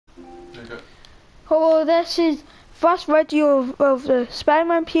Hello, this is first video of the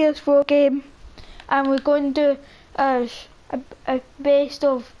Spider-Man PS4 game, and we're going to do a best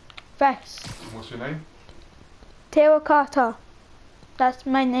of this. What's your name? Taylor Carter. That's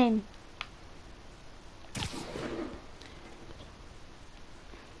my name.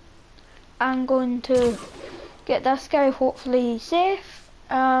 I'm going to get this guy hopefully safe.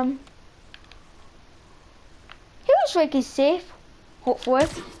 He looks like he's safe, hopefully.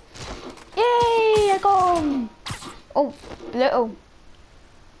 Yay! I got him! Oh, little.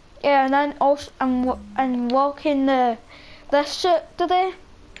 Yeah, and then also I'm walking this suit today.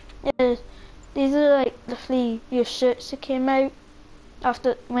 Yeah, these are like the 3 new suits that came out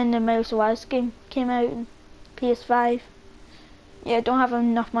after when the Miles Morales game came out in PS5. Yeah, I don't have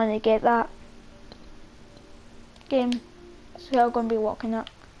enough money to get that game, so I'm gonna be walking that.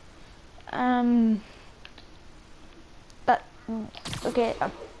 Okay,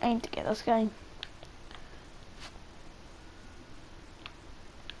 I need to get this guy.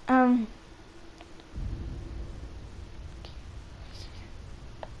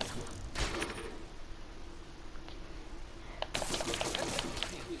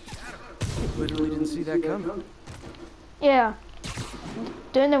 Literally didn't see that coming. Yeah,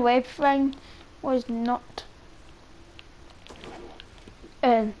 doing the web thing was not.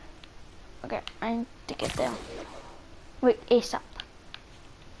 Okay, I need to get there. Wait, ASAP.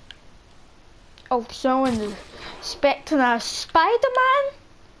 Oh, someone's expecting a Spider-Man?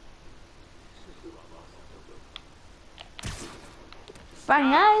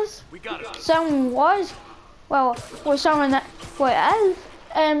 Thing is, someone was, well, someone that, I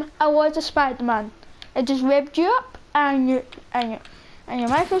was a Spider-Man. It just ripped you up, and your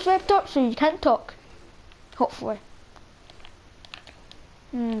mouth was ripped up, so you can't talk. Hopefully.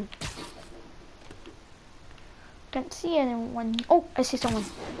 Can't see anyone. Oh, I see someone.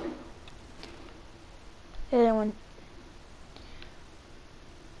 Anyone.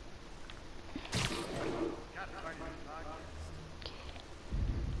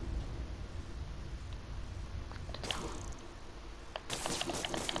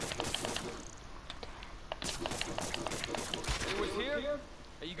 He was here?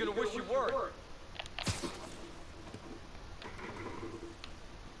 Are you gonna wish you were?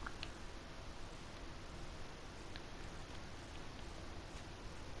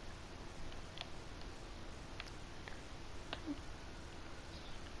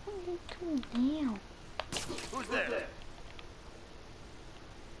 Now. Who's there?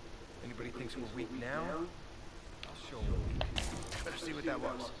 Anybody thinks we're weak now? I'll show them we're weak. Better see what that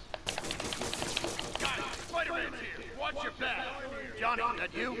was. Guys, Spider-Man's here. Watch your back. Johnny,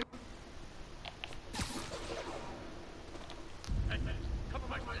 that you? Hey, cover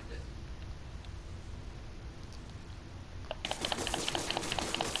my face.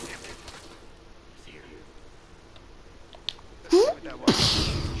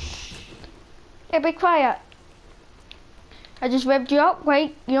 Hey, be quiet. I just ripped you up,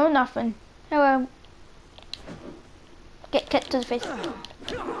 right? You know nothing. Hello. Get kicked to the face.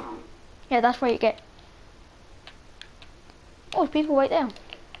 Yeah, that's what you get. Oh, there's people right there.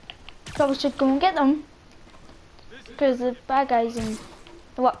 Probably should go and get them. Because the bad guys and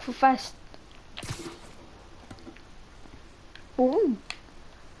they work for fast. Ooh.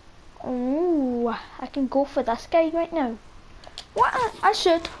 Ooh, I can go for this guy right now. What? I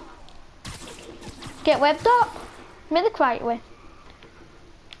should. Get webbed up. Make the quiet way.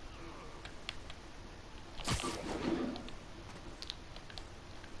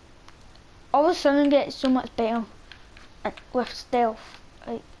 All of a sudden get so much better with stealth.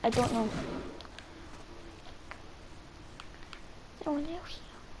 I don't know. Someone else.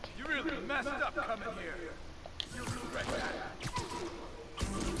 You really messed up coming here. You regret that.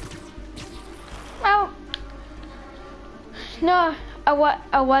 Well, no,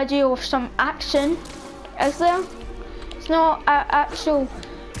 a video with some action, is there? It's not an actual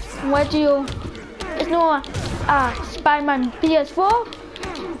video. It's not a Spider-Man PS4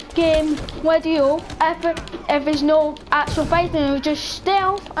 game video. If there's no actual fighting, it's just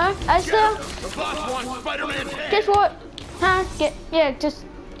stealth. Is there? The boss wants Spider-Man's head. Guess what? Just get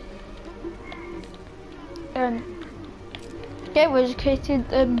educated.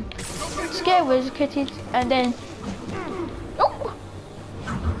 Get educated, and then.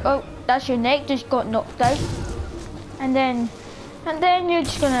 Oh, that's your neck just got knocked out. And then you're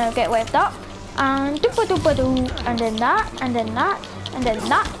just gonna get webbed up. And doo-ba-doo-ba-doo. And then that, and then that, and then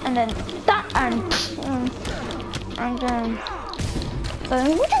that, and then that, and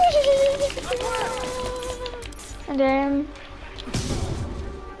then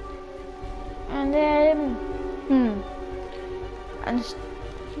and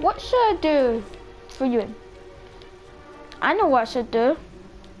what should I do? for you. I know what I should do.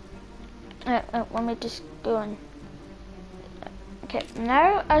 Let me just go on. Okay,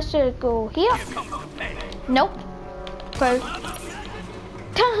 now I should go here. Nope. Go.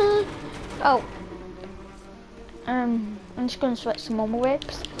 Oh. I'm just gonna switch some more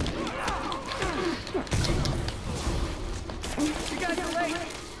webs. You guys are late.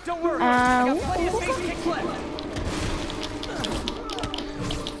 Don't worry. I got plenty of face kicks left.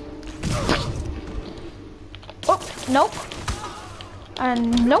 Oh, nope.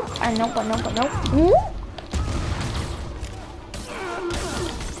 Nope. Nope. Ooh.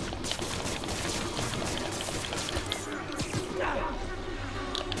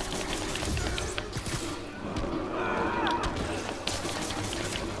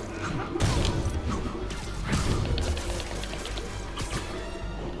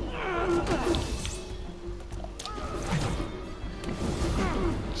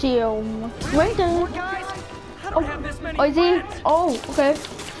 Chill. Wait there. Guys, I don't have this many Is he? friends. Oh, okay.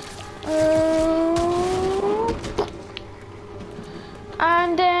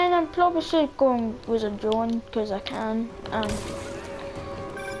 And then I'm probably should go with a drone because I can.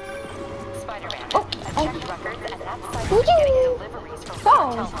 Spider-Man, Oh, I've checked records and that site is Woo! getting deliveries from Oh,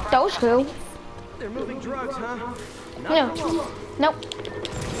 hotels that was cool. They're moving drugs, huh? No, nope.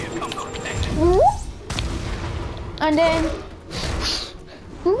 Woo! And then.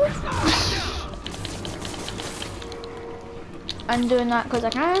 Woo! I'm doing that because I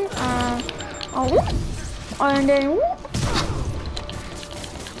can. And then. Woo!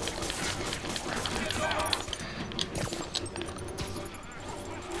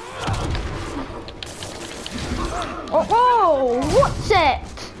 Oh, whoa! What's it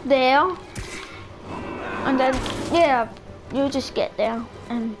there? And then, yeah, you just get there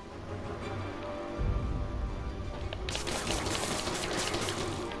and.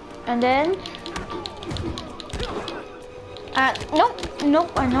 And then, nope.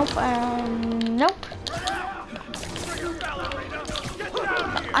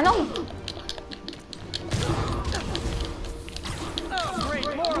 I know. Oh, great,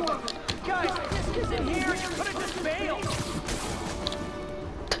 more of them. Guys, this isn't here. You could have just bailed.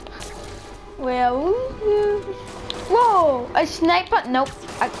 Well, whoa, a sniper? Nope,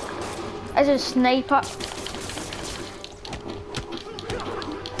 it's a sniper.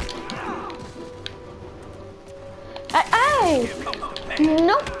 Hey,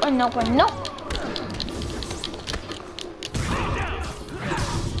 nope.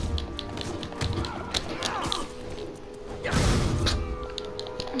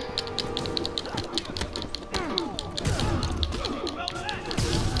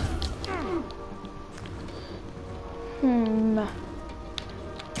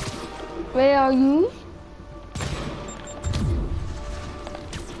 Where are you?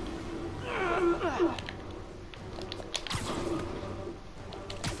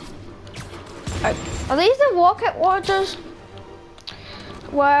 Are these the rocket waters?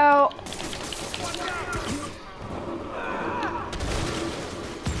 Well,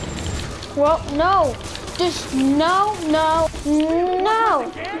 no. Just no.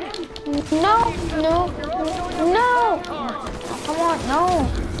 Come on, no.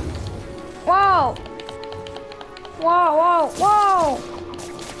 Whoa.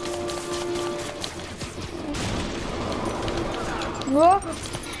 Look.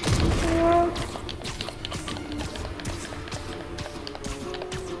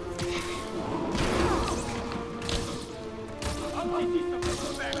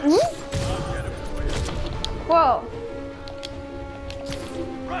 Whoa.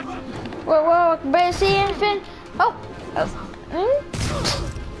 Whoa, better see anything? Oh.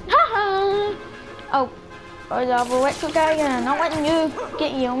 Haha. Oh, there's a electric guy and I'm not letting you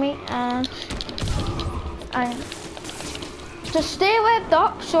get you on me. And just stay with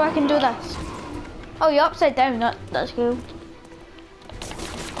Doc so I can do this. Oh, you're upside down. That's cool.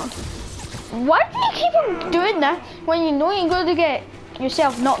 Why do you keep on doing that when you know you're going to get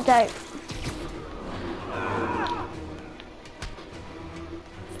yourself knocked out?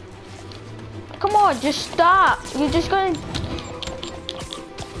 Come on, just stop. You're just going to...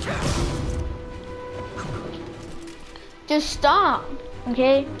 Just stop,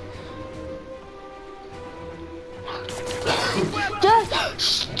 okay? Just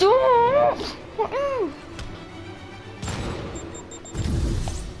stop.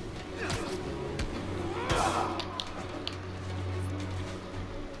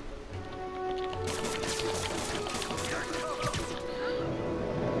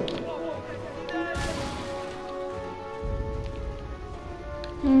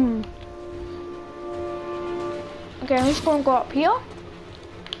 Okay, I'm just gonna go up here.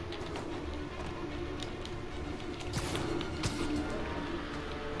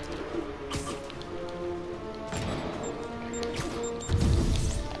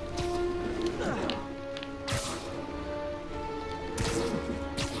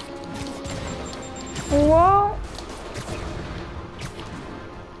 What?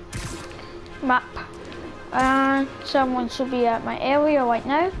 Map. Someone should be at my area right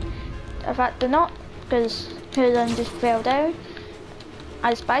now. In fact, they're not, because then just fell down.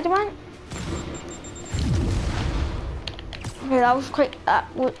 As Spider-Man. Okay, that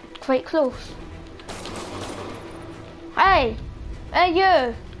was quite close. Hey,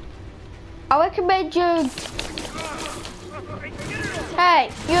 you! I recommend you.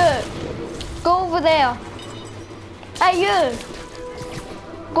 Hey, you! Go over there. Hey, you!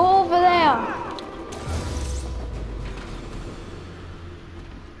 Go over there.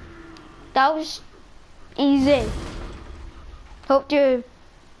 That was easy. Hope you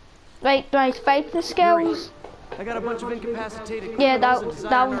like my fighting skills. I got a bunch of incapacitated Yeah, criminals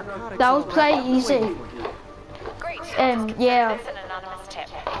that and designer narcotics was all pretty waiting easy. for you. Great. Yeah. Here's an anonymous tip.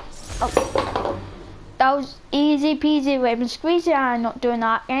 That was easy peasy lemon squeezy. I'm not doing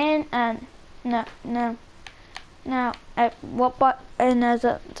that again. And no. What button is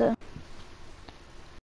it?